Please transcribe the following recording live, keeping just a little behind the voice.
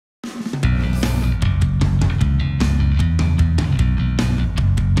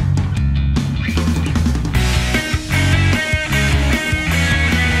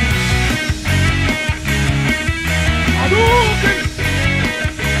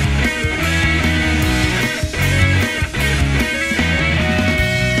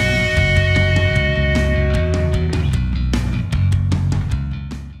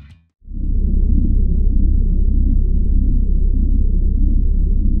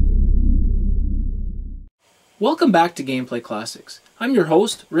Welcome back to Gameplay Classics. I'm your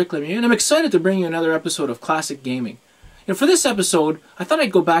host, Rick Lemieux, and I'm excited to bring you another episode of Classic Gaming. And for this episode, I thought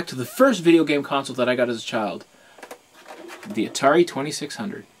I'd go back to the first video game console that I got as a child, the Atari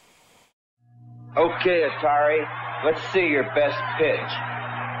 2600. Okay, Atari, let's see your best pitch.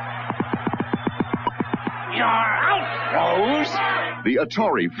 You're out, Rose! The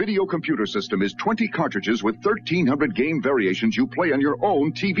Atari video computer system is 20 cartridges with 1,300 game variations you play on your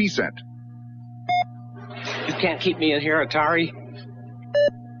own TV set. You can't keep me in here, Atari.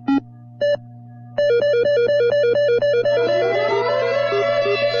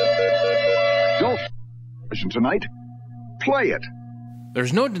 Don't tonight. Play it.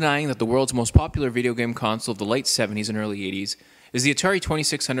 There's no denying that the world's most popular video game console of the late 70s and early 80s is the Atari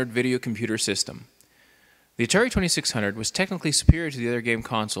 2600 video computer system. The Atari 2600 was technically superior to the other game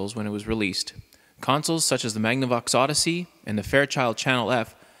consoles when it was released. Consoles such as the Magnavox Odyssey and the Fairchild Channel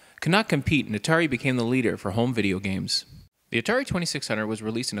F could not compete, and Atari became the leader for home video games. The Atari 2600 was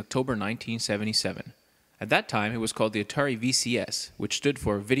released in October 1977. At that time, it was called the Atari VCS, which stood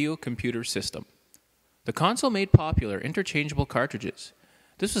for Video Computer System. The console made popular interchangeable cartridges.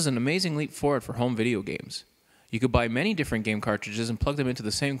 This was an amazing leap forward for home video games. You could buy many different game cartridges and plug them into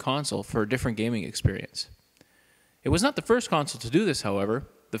the same console for a different gaming experience. It was not the first console to do this, however.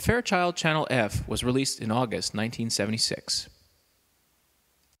 The Fairchild Channel F was released in August 1976.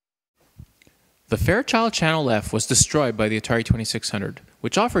 The Fairchild Channel F was destroyed by the Atari 2600,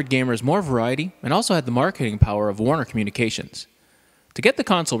 which offered gamers more variety and also had the marketing power of Warner Communications. To get the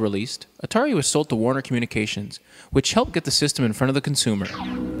console released, Atari was sold to Warner Communications, which helped get the system in front of the consumer.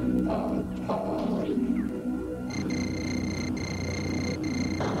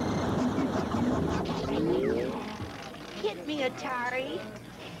 Hit me, Atari.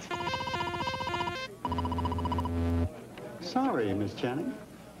 Sorry, Miss Channing.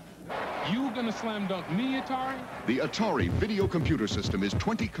 You gonna slam dunk me, Atari? The Atari video computer system is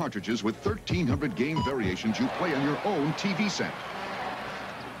 20 cartridges with 1,300 game variations you play on your own TV set.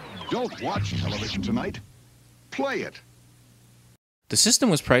 Don't watch television tonight. Play it. The system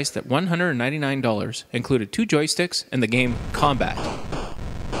was priced at $199, included 2 joysticks and the game Combat.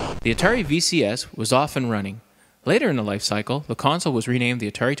 The Atari VCS was off and running. Later in the life cycle, the console was renamed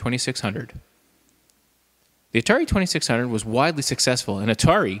the Atari 2600. The Atari 2600 was widely successful, and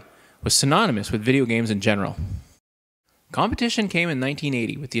Atari was synonymous with video games in general. Competition came in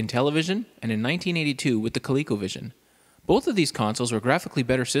 1980 with the Intellivision and in 1982 with the ColecoVision. Both of these consoles were graphically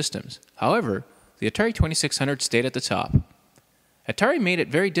better systems. However, the Atari 2600 stayed at the top. Atari made it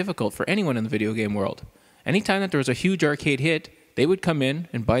very difficult for anyone in the video game world. Anytime that there was a huge arcade hit, they would come in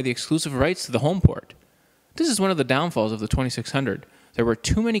and buy the exclusive rights to the home port. This is one of the downfalls of the 2600. There were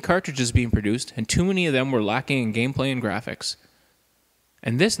too many cartridges being produced, and too many of them were lacking in gameplay and graphics.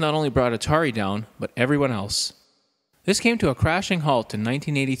 And this not only brought Atari down, but everyone else. This came to a crashing halt in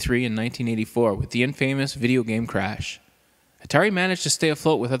 1983 and 1984 with the infamous video game crash. Atari managed to stay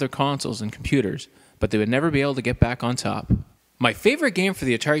afloat with other consoles and computers, but they would never be able to get back on top. My favorite game for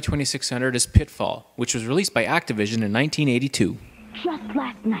the Atari 2600 is Pitfall, which was released by Activision in 1982. Just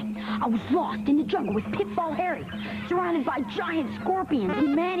last night, I was lost in the jungle with Pitfall Harry, surrounded by giant scorpions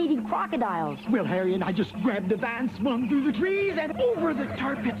and man-eating crocodiles. Well, Harry and I just grabbed the van, swung through the trees, and over the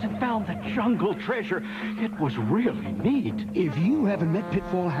tar pits and found the jungle treasure. It was really neat. If you haven't met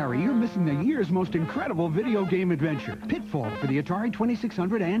Pitfall Harry, you're missing the year's most incredible video game adventure. Pitfall for the Atari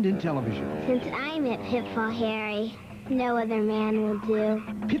 2600 and Intellivision. Since I met Pitfall Harry, no other man will do.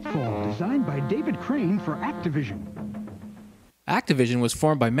 Pitfall, designed by David Crane for Activision. Activision was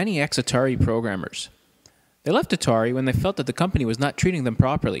formed by many ex-Atari programmers. They left Atari when they felt that the company was not treating them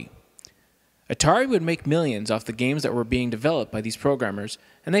properly. Atari would make millions off the games that were being developed by these programmers,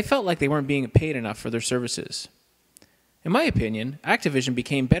 and they felt like they weren't being paid enough for their services. In my opinion, Activision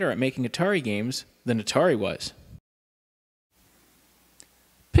became better at making Atari games than Atari was.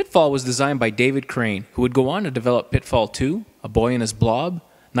 Pitfall was designed by David Crane, who would go on to develop Pitfall 2, A Boy and His Blob,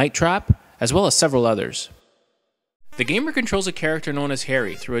 Night Trap, as well as several others. The gamer controls a character known as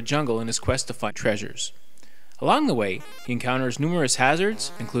Harry through a jungle in his quest to find treasures. Along the way, he encounters numerous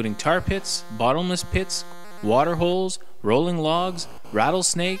hazards, including tar pits, bottomless pits, water holes, rolling logs,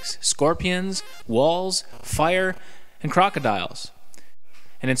 rattlesnakes, scorpions, walls, fire, and crocodiles,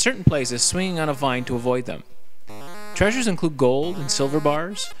 and in certain places swinging on a vine to avoid them. Treasures include gold and silver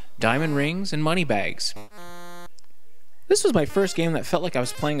bars, diamond rings, and money bags. This was my first game that felt like I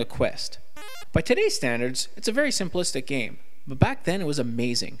was playing a quest. By today's standards, it's a very simplistic game, but back then it was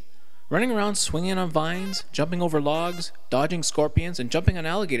amazing. Running around swinging on vines, jumping over logs, dodging scorpions, and jumping on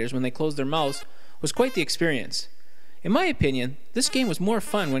alligators when they closed their mouths was quite the experience. In my opinion, this game was more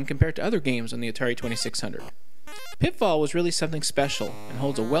fun when compared to other games on the Atari 2600. Pitfall was really something special and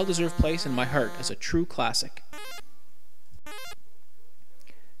holds a well-deserved place in my heart as a true classic.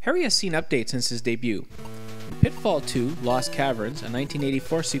 Harry has seen updates since his debut. In Pitfall 2, Lost Caverns, a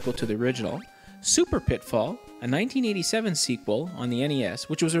 1984 sequel to the original, Super Pitfall, a 1987 sequel on the NES,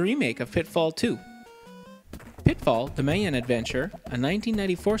 which was a remake of Pitfall 2. Pitfall, The Mayan Adventure, a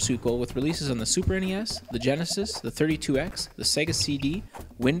 1994 sequel with releases on the Super NES, the Genesis, the 32X, the Sega CD,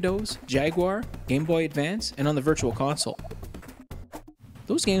 Windows, Jaguar, Game Boy Advance, and on the Virtual Console.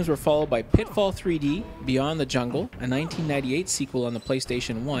 Those games were followed by Pitfall 3D, Beyond the Jungle, a 1998 sequel on the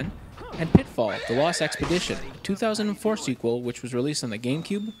PlayStation 1, and Pitfall, The Lost Expedition, a 2004 sequel which was released on the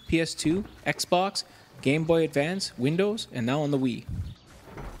GameCube, PS2, Xbox, Game Boy Advance, Windows, and now on the Wii.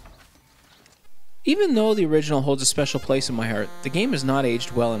 Even though the original holds a special place in my heart, the game has not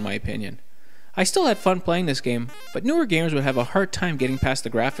aged well in my opinion. I still had fun playing this game, but newer gamers would have a hard time getting past the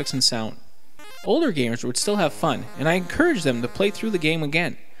graphics and sound. Older gamers would still have fun, and I encourage them to play through the game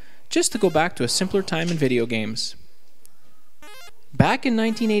again, just to go back to a simpler time in video games. Back in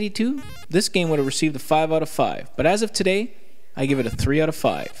 1982, this game would have received a 5 out of 5, but as of today, I give it a 3 out of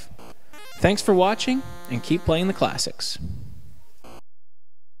 5. Thanks for watching, and keep playing the classics.